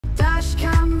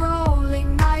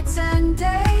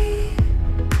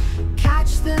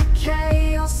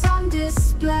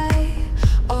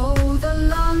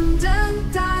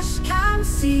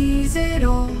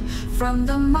From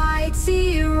the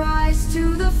mighty rise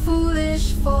to the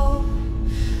foolish fall.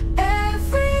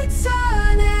 Every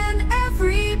turn and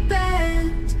every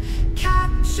bend,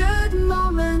 captured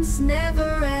moments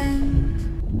never end.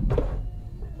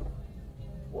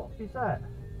 What is that?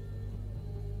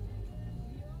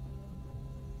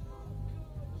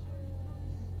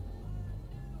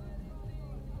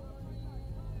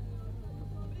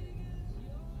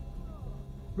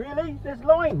 Really? There's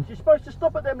lines. You're supposed to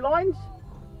stop at them lines?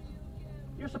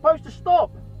 You're supposed to stop.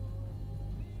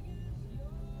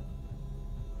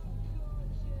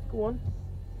 Go on.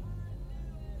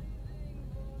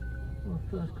 What a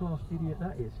first class idiot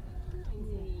that is.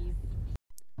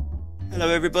 Hello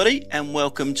everybody and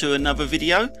welcome to another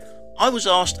video. I was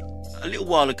asked a little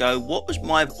while ago what was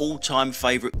my all-time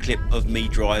favourite clip of me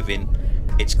driving.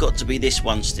 It's got to be this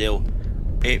one still.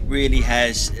 It really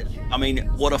has. I mean,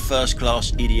 what a first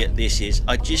class idiot this is.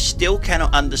 I just still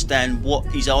cannot understand what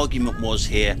his argument was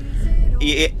here.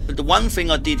 The one thing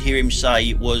I did hear him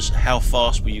say was, how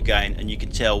fast were you going? And you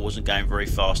can tell I wasn't going very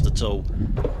fast at all.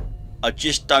 I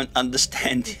just don't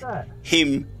understand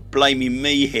him blaming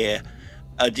me here.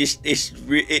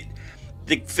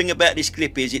 The thing about this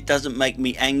clip is it doesn't make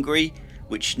me angry,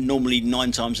 which normally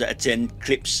 9 times out of 10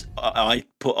 clips I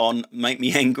put on make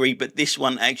me angry, but this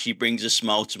one actually brings a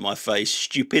smile to my face.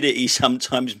 Stupidity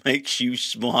sometimes makes you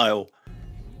smile.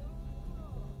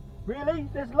 Really?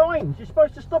 There's lines. You're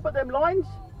supposed to stop at them lines?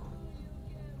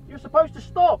 You're supposed to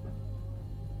stop.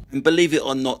 And believe it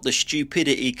or not, the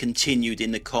stupidity continued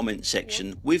in the comment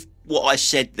section. With what I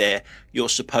said there, you're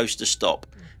supposed to stop.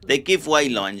 They're giveaway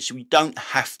lines. We don't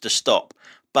have to stop,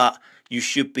 but you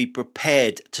should be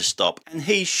prepared to stop. And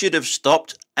he should have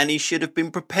stopped, and he should have been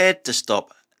prepared to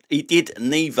stop. He did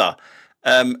neither.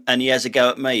 And he has a go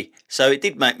at me. So it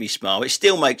did make me smile. It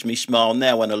still makes me smile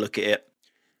now when I look at it.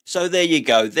 So there you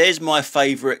go. There's my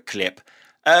favourite clip.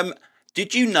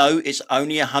 Did you know it's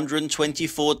only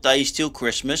 124 days till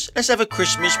Christmas? Let's have a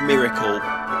Christmas miracle.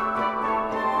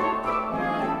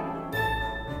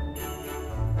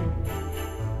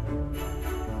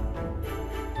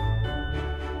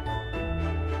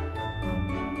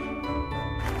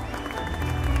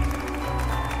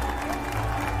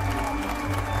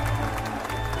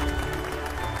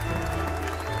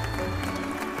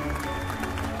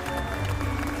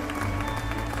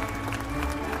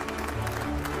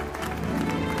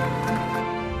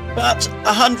 But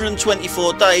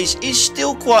 124 days is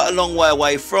still quite a long way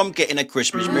away from getting a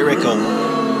Christmas miracle.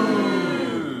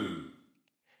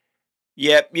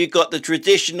 Yep, you got the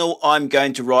traditional I'm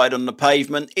going to ride on the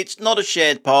pavement. It's not a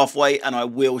shared pathway and I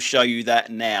will show you that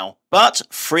now. But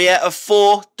 3 out of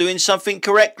 4 doing something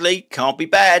correctly can't be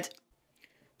bad.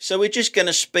 So we're just going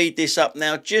to speed this up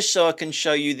now just so I can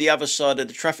show you the other side of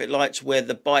the traffic lights where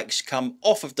the bikes come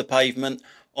off of the pavement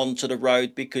onto the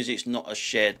road, because it's not a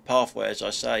shared pathway, as I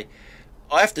say.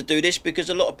 I have to do this because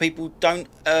a lot of people don't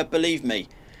believe me.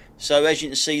 So as you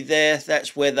can see there,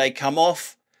 that's where they come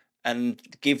off, and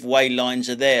giveaway lines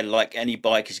are there like any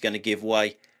bike is going to give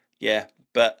way. Yeah,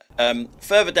 but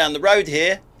further down the road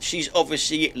here, she's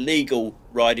obviously legal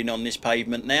riding on this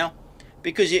pavement now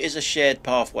because it is a shared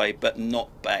pathway, but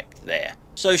not back there.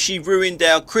 So she ruined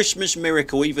our Christmas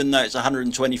miracle even though it's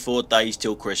 124 days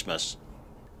till Christmas.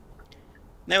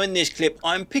 Now in this clip,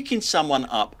 I'm picking someone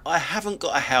up. I haven't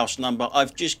got a house number.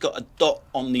 I've just got a dot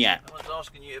on the app. I was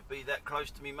asking you to be that close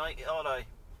to me, mate, are they?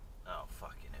 Oh,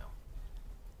 fucking hell.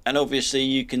 And obviously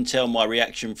you can tell my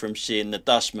reaction from seeing the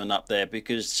dustman up there,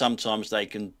 because sometimes they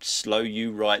can slow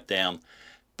you right down.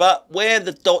 But where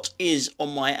the dot is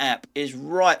on my app is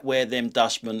right where them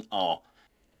dustmen are.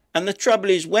 And the trouble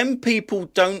is, when people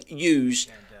don't use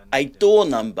a door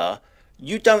number,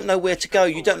 you don't know where to go.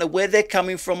 You don't know where they're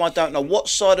coming from. I don't know what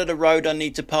side of the road I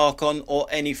need to park on or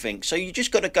anything. So you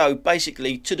just got to go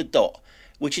basically to the dot,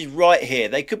 which is right here.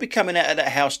 They could be coming out of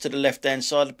that house to the left hand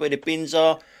side where the bins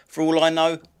are. For all I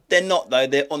know, they're not though.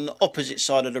 They're on the opposite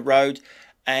side of the road,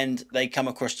 and they come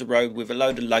across the road with a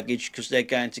load of luggage because they're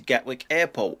going to Gatwick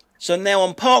Airport. So now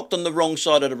I'm parked on the wrong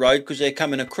side of the road because they're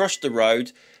coming across the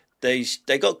road. They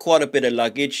got quite a bit of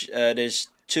luggage. There's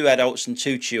 2 adults and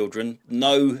 2 children.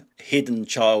 No hidden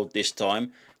child this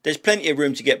time. There's plenty of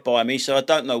room to get by me, so I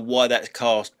don't know why that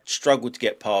car struggled to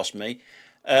get past me.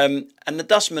 And the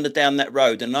dustmen are down that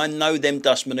road, and I know them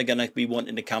dustmen are going to be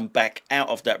wanting to come back out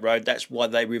of that road. That's why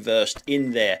they reversed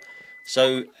in there.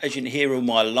 So as you can hear all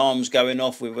my alarms going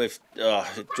off it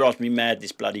drives me mad,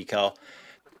 this bloody car.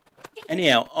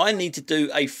 Anyhow, I need to do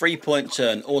a 3-point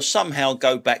turn or somehow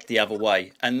go back the other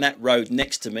way, and that road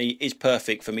next to me is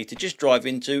perfect for me to just drive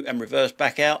into and reverse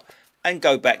back out and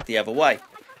go back the other way.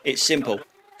 It's simple.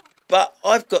 But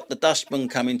I've got the dustman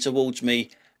coming towards me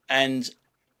and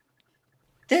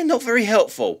they're not very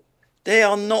helpful. They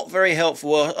are not very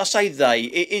helpful. Well, I say they,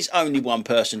 it is only one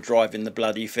person driving the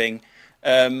bloody thing.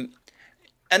 And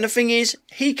the thing is,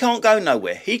 he can't go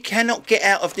nowhere. He cannot get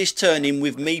out of this turning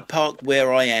with me parked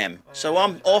where I am. So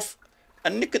I'm off,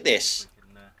 and look at this.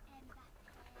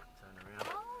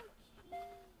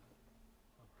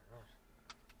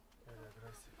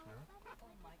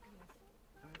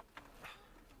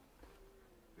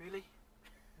 Really?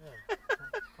 Yeah.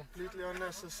 Completely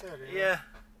unnecessary. Yeah.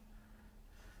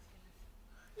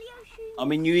 I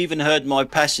mean, you even heard my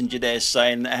passenger there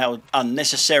saying how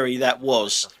unnecessary that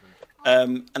was.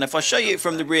 And if I show you it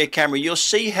from the rear camera, you'll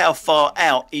see how far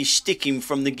out he's sticking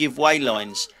from the giveaway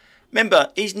lines.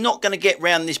 Remember, he's not going to get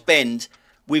round this bend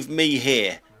with me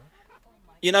here.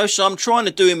 You know, so I'm trying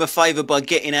to do him a favour by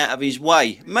getting out of his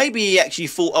way. Maybe he actually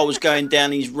thought I was going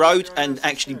down his road and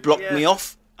actually blocked me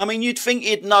off. I mean, you'd think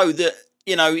he'd know that,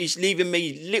 you know, he's leaving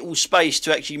me little space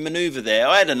to actually manoeuvre there.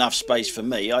 I had enough space for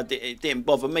me. It didn't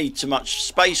bother me too much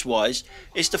space-wise.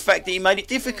 It's the fact that he made it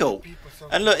difficult.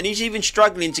 And look, and he's even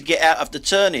struggling to get out of the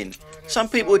turning. Some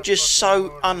people are just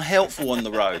so unhelpful on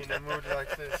the road.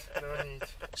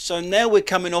 So now we're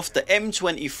coming off the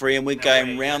M23 and we're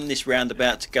going round this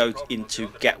roundabout to go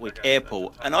into Gatwick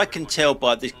Airport. And I can tell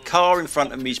by the car in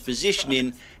front of me's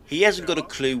positioning, he hasn't got a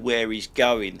clue where he's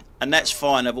going. And that's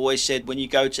fine. I've always said when you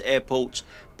go to airports,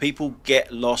 people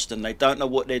get lost and they don't know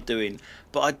what they're doing.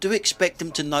 But I do expect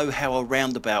them to know how a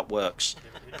roundabout works.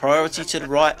 Priority to the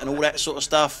right and all that sort of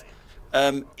stuff.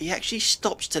 He actually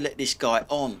stops to let this guy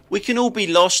on. We can all be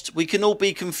lost, we can all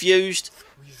be confused,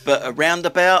 but a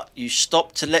roundabout, you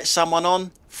stop to let someone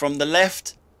on from the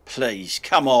left? Please,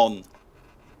 come on.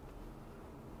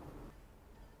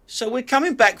 So we're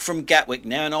coming back from Gatwick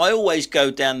now, and I always go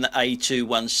down the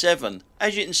A217.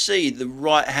 As you can see, the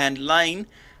right hand lane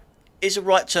is a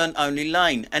right turn only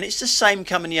lane, and it's the same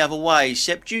coming the other way,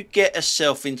 except you get a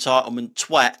self-entitlement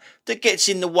twat that gets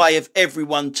in the way of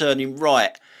everyone turning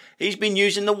right. He's been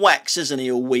using the wax, hasn't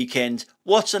he, all weekend?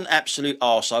 What an absolute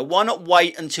arsehole. Why not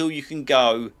wait until you can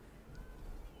go?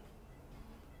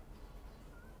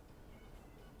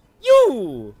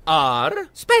 You are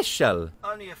special.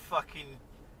 Only a fucking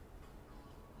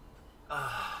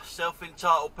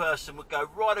self-entitled person would go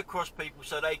right across people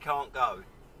so they can't go.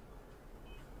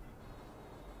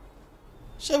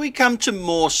 So we come to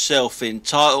more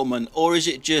self-entitlement, or is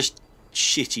it just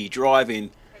shitty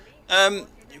driving?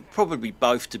 Probably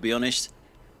both, to be honest.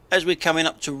 As we're coming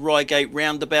up to Reigate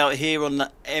roundabout here on the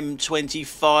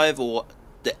M25 or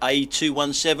the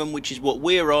A217, which is what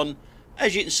we're on,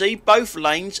 as you can see, both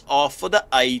lanes are for the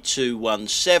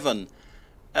A217.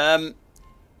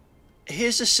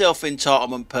 Here's a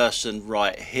self-entitlement person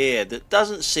right here that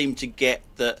doesn't seem to get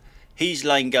that his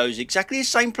lane goes exactly the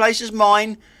same place as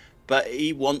mine, but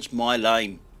he wants my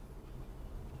lane.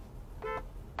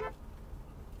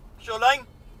 It's your lane.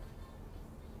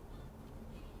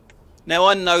 Now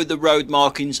I know the road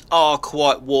markings are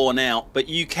quite worn out, but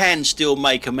you can still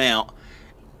make them out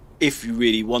if you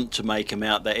really want to make them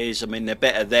out, that is. I mean, they're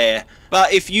better there.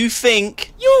 But if you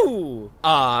think You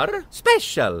are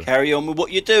special. carry on with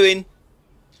what you're doing.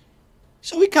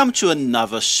 So we come to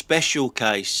another special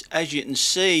case. As you can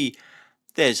see,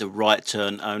 there's a right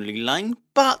turn only lane,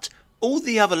 but all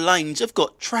the other lanes have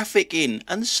got traffic in,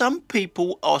 and some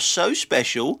people are so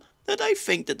special that they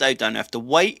think that they don't have to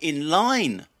wait in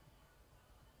line.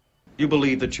 You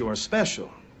believe that you are special,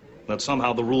 that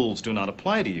somehow the rules do not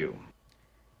apply to you.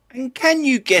 And can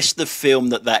you guess the film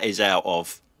that that is out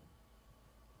of?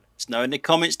 Let us know in the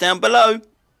comments down below.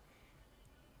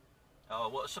 Oh,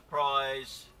 what a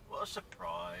surprise. What a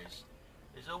surprise.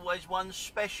 There's always one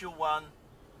special one.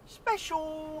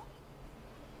 Special.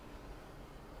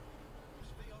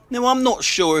 Now, I'm not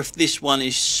sure if this one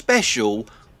is special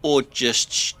or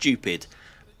just stupid.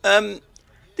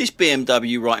 This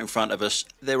BMW right in front of us,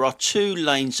 there are two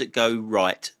lanes that go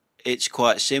right. It's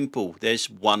quite simple. There's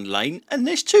one lane and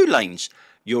there's two lanes.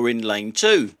 You're in lane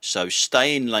 2, so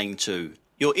stay in lane 2.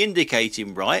 You're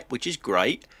indicating right, which is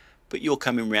great, but you're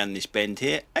coming round this bend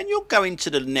here and you're going to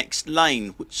the next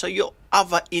lane, so your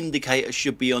other indicator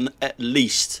should be on at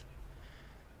least.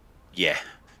 Yeah,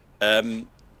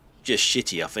 just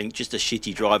shitty, I think. Just a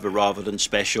shitty driver rather than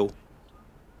special.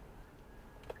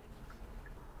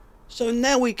 So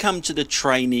now we come to the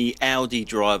trainee Audi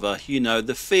driver, you know,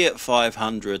 the Fiat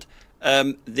 500.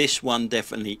 This one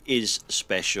definitely is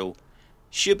special.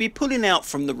 She'll be pulling out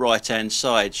from the right hand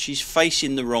side. She's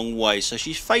facing the wrong way, so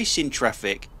she's facing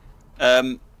traffic.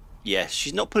 Yes,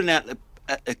 she's not pulling out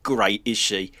a great, is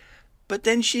she? But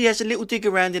then she has a little dig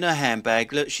around in her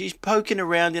handbag. Look, she's poking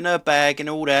around in her bag and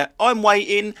all that. I'm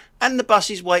waiting, and the bus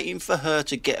is waiting for her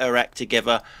to get her act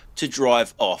together to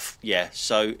drive off. Yeah,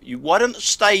 so why don't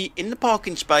stay in the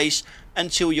parking space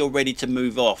until you're ready to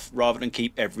move off, rather than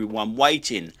keep everyone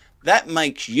waiting. That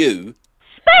makes you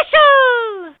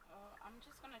special! I'm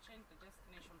just going to change the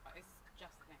destination, but it's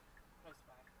just close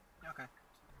by. Okay.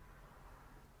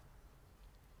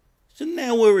 So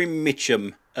now we're in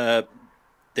Mitcham.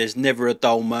 There's never a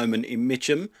dull moment in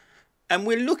Mitcham. And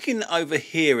we're looking over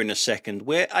here in a second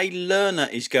where a learner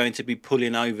is going to be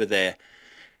pulling over there.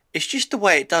 It's just the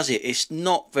way it does it. It's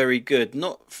not very good.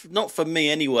 Not for me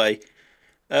anyway.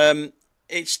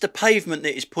 It's the pavement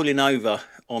that it's pulling over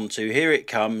onto. Here it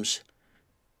comes.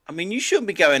 I mean, you shouldn't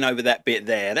be going over that bit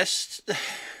there. That's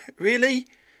really.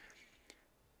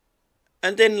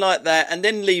 And then like that, and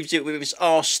then leaves it with its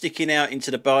arse sticking out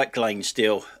into the bike lane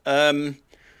still.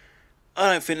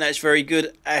 I don't think that's very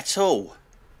good at all.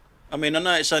 I mean, I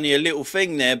know it's only a little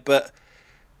thing there, but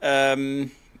yeah,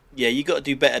 you got to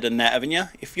do better than that, haven't you?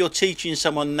 If you're teaching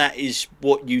someone that is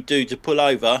what you do to pull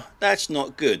over, that's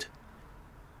not good.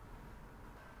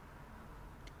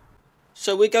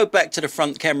 So we go back to the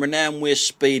front camera now and we'll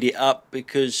speed it up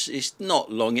because it's not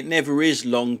long. It never is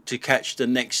long to catch the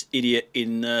next idiot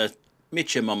in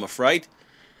Mitcham, I'm afraid.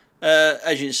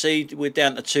 As you can see, we're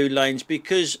down to 2 lanes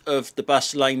because of the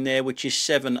bus lane there, which is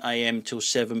 7 AM till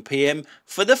 7 PM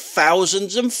for the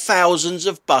thousands and thousands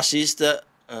of buses that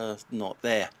are not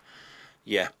there.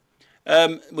 Yeah.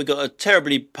 We've got a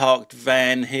terribly parked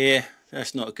van here.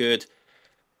 That's not good.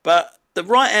 But the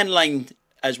right-hand lane,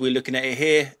 as we're looking at it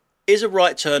here, is a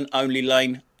right turn only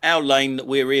lane. Our lane that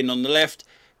we're in on the left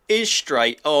is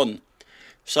straight on.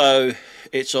 So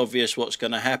it's obvious what's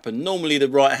going to happen. Normally the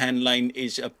right hand lane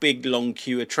is a big long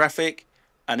queue of traffic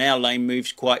and our lane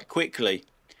moves quite quickly.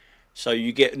 So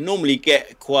you normally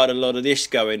get quite a lot of this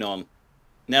going on.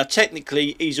 Now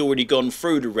technically he's already gone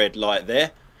through the red light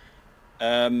there.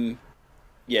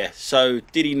 Yeah, so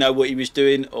did he know what he was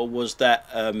doing, or was that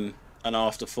an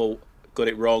afterthought? Got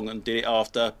it wrong and did it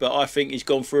after? But I think he's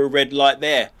gone through a red light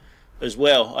there as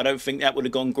well. I don't think that would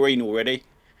have gone green already.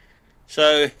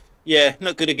 So yeah,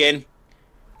 not good again.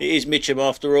 It is Mitcham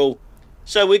after all.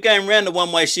 So we're going round the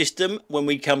one-way system when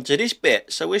we come to this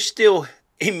bit. So we're still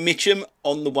in Mitcham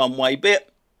on the one-way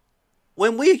bit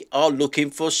when we are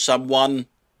looking for someone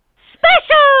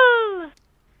special.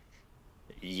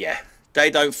 Yeah, they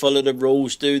don't follow the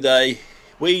rules, do they?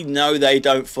 We know they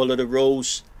don't follow the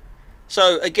rules.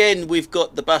 So again, we've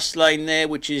got the bus lane there,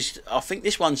 which is, I think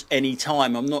this one's any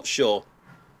time, I'm not sure.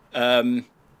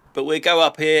 But we go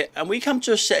up here and we come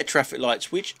to a set of traffic lights,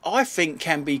 which I think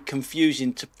can be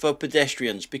confusing for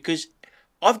pedestrians, because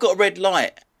I've got a red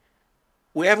light.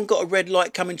 We haven't got a red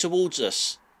light coming towards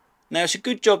us. Now, it's a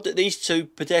good job that these 2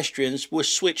 pedestrians were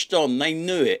switched on. They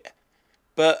knew it.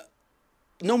 But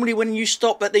normally when you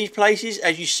stop at these places,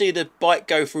 as you see the bike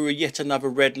go through yet another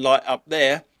red light up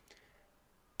there,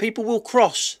 people will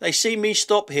cross. They see me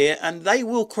stop here and they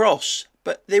will cross.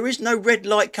 But there is no red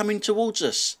light coming towards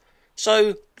us.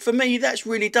 So for me, that's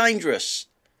really dangerous.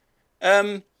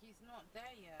 And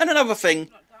another thing,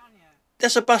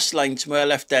 there's a bus lane to my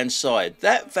left hand side.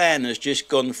 That van has just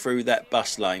gone through that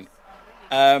bus lane.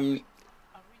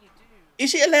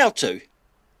 Is it allowed to?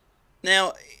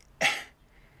 Now,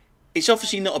 it's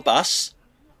obviously not a bus.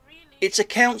 It's a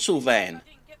council van.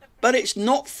 But it's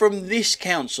not from this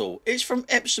council. It's from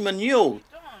Epsom and Newell.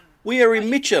 We are in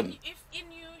Mitcham.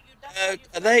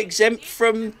 Are they exempt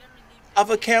from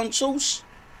other councils?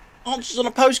 Answers on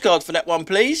a postcard for that one,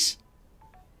 please.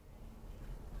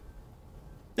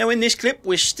 Now in this clip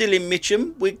we're still in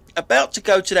Mitcham. We're about to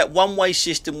go to that one-way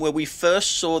system where we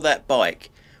first saw that bike.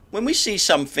 When we see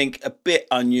something a bit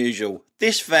unusual,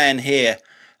 this van here,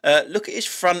 look at its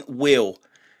front wheel.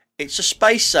 It's a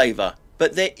space saver,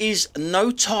 but there is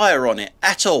no tyre on it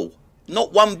at all.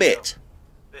 Not one bit.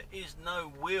 There is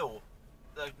no wheel.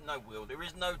 There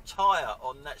is no tyre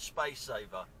on that space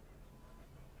saver.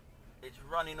 It's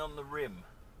running on the rim.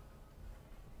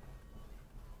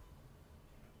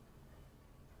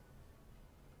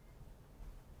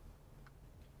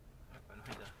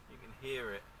 You can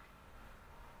hear it.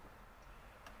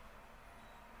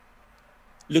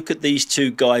 Look at these 2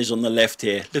 guys on the left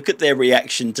here. Look at their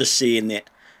reaction to seeing it.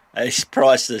 It's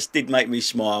priceless. Did make me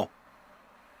smile.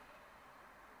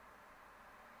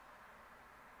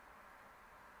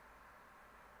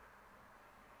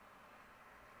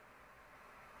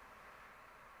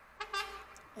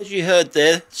 As you heard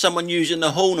there, someone using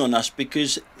the horn on us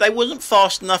because they wasn't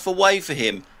fast enough away for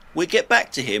him. We'll get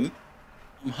back to him.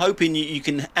 I'm hoping you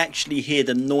can actually hear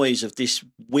the noise of this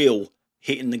wheel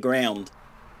hitting the ground.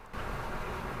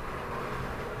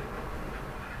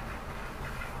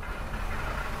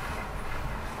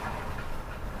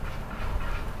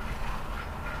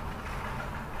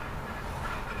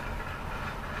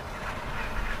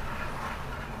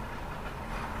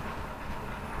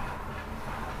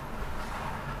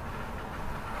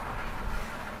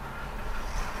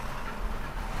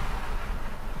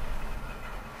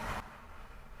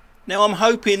 Now I'm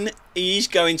hoping he's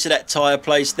going to that tyre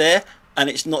place there, and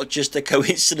it's not just a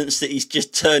coincidence that he's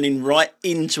just turning right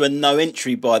into a no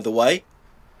entry, by the way.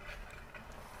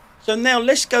 So now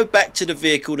let's go back to the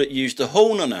vehicle that used the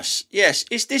horn on us. Yes,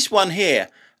 it's this one here.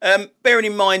 Bearing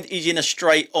in mind he's in a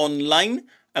straight on lane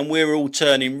and we're all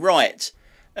turning right.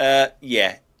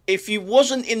 Yeah, if you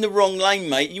wasn't in the wrong lane,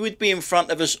 mate, you would be in front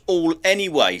of us all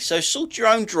anyway. So sort your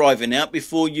own driving out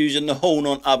before using the horn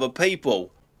on other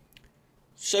people.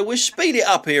 So we'll speed it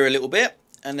up here a little bit,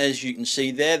 and as you can see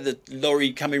there, the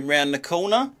lorry coming round the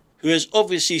corner, who has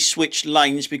obviously switched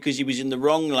lanes because he was in the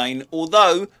wrong lane,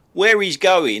 although where he's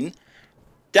going,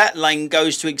 that lane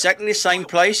goes to exactly the same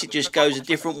place. It just goes a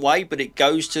different way, but it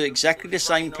goes to exactly the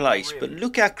same place. But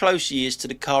look how close he is to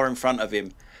the car in front of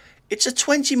him. It's a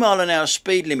 20-mile-an-hour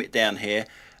speed limit down here.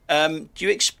 Do you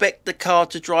expect the car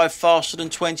to drive faster than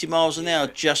 20 miles an hour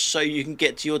just so you can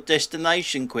get to your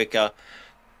destination quicker?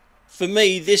 For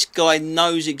me, this guy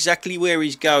knows exactly where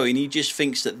he's going. He just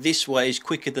thinks that this way is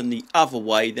quicker than the other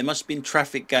way. There must have been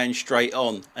traffic going straight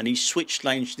on, and he switched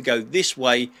lanes to go this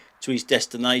way to his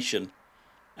destination.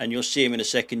 And you'll see him in a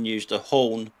second use the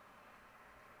horn.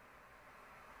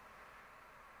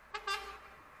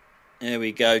 There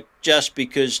we go. Just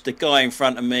because the guy in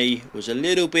front of me was a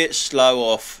little bit slow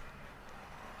off.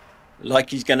 Like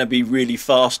he's going to be really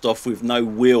fast off with no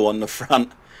wheel on the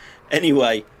front.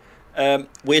 Anyway.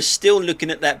 We're still looking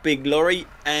at that big lorry,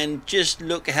 and just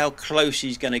look how close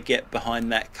he's going to get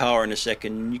behind that car in a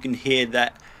second. You can hear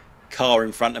that car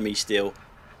in front of me still.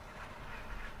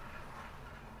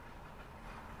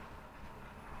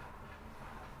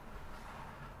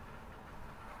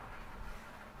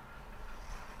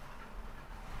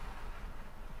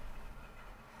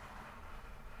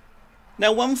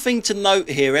 Now, one thing to note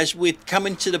here, as we're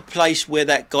coming to the place where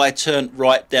that guy turned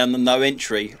right down the no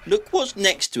entry, look what's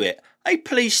next to it. A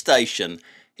police station.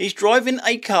 He's driving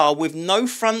a car with no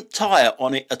front tyre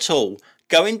on it at all,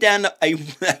 going down a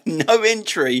no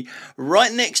entry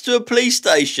right next to a police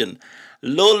station.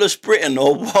 Lawless Britain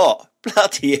or what?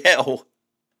 Bloody hell.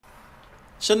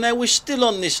 So now we're still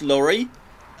on this lorry.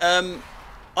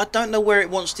 I don't know where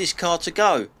it wants this car to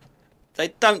go.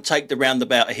 They don't take the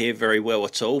roundabout here very well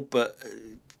at all, but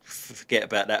forget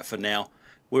about that for now.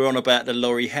 We're on about the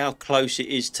lorry, how close it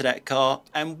is to that car.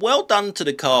 And well done to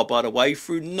the car, by the way,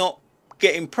 through not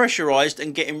getting pressurised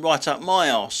and getting right up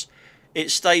my arse.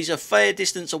 It stays a fair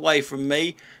distance away from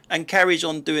me and carries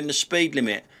on doing the speed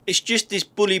limit. It's just this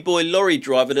bully boy lorry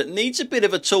driver that needs a bit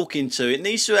of a talking to. It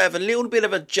needs to have a little bit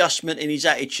of adjustment in his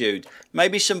attitude.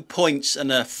 Maybe some points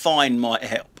and a fine might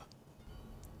help.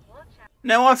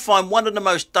 Now, I find one of the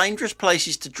most dangerous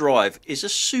places to drive is a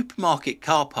supermarket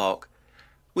car park.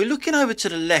 We're looking over to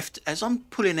the left as I'm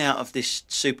pulling out of this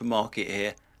supermarket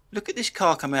here. Look at this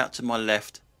car come out to my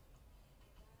left.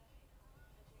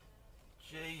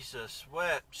 Jesus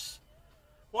whips.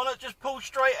 Why not just pull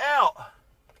straight out?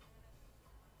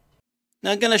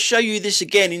 Now I'm going to show you this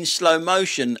again in slow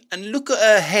motion, and look at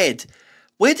her head.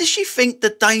 Where does she think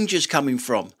the danger's coming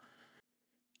from?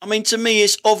 I mean, to me,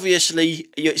 it's obviously,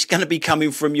 it's going to be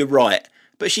coming from your right.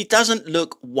 But she doesn't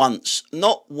look once,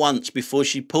 not once, before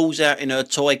she pulls out in her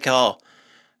toy car.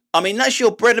 I mean, that's your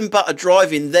bread and butter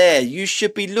driving there. You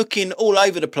should be looking all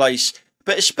over the place,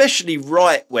 but especially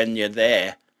right when you're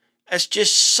there. That's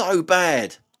just so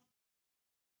bad.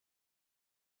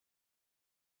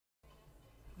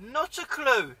 Not a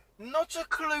clue. Not a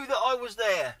clue that I was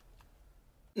there.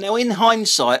 Now, in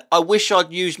hindsight, I wish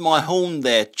I'd used my horn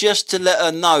there just to let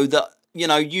her know that, you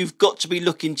know, you've got to be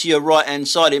looking to your right-hand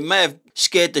side. It may have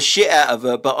scared the shit out of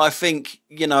her, but I think,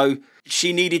 you know,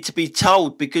 she needed to be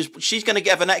told, because she's going to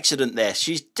have an accident there.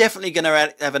 She's definitely going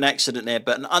to have an accident there,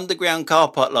 but an underground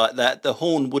car park like that, the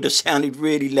horn would have sounded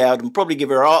really loud and probably give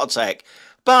her a heart attack.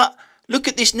 But look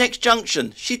at this next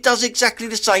junction. She does exactly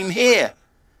the same here.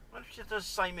 What if she does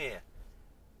the same here?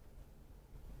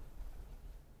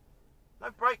 No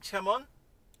brakes, come on.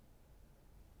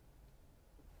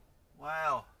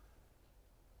 Wow.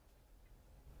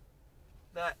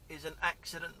 That is an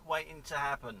accident waiting to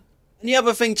happen. And the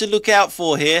other thing to look out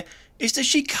for here is that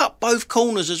she cut both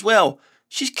corners as well.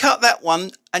 She's cut that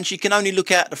one and she can only look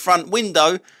out the front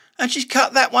window, and she's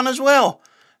cut that one as well.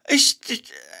 It's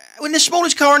just, we're the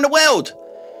smallest car in the world.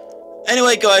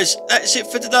 Anyway, guys, that's it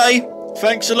for today.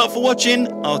 Thanks a lot for watching.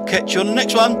 I'll catch you on the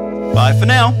next one. Bye for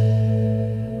now.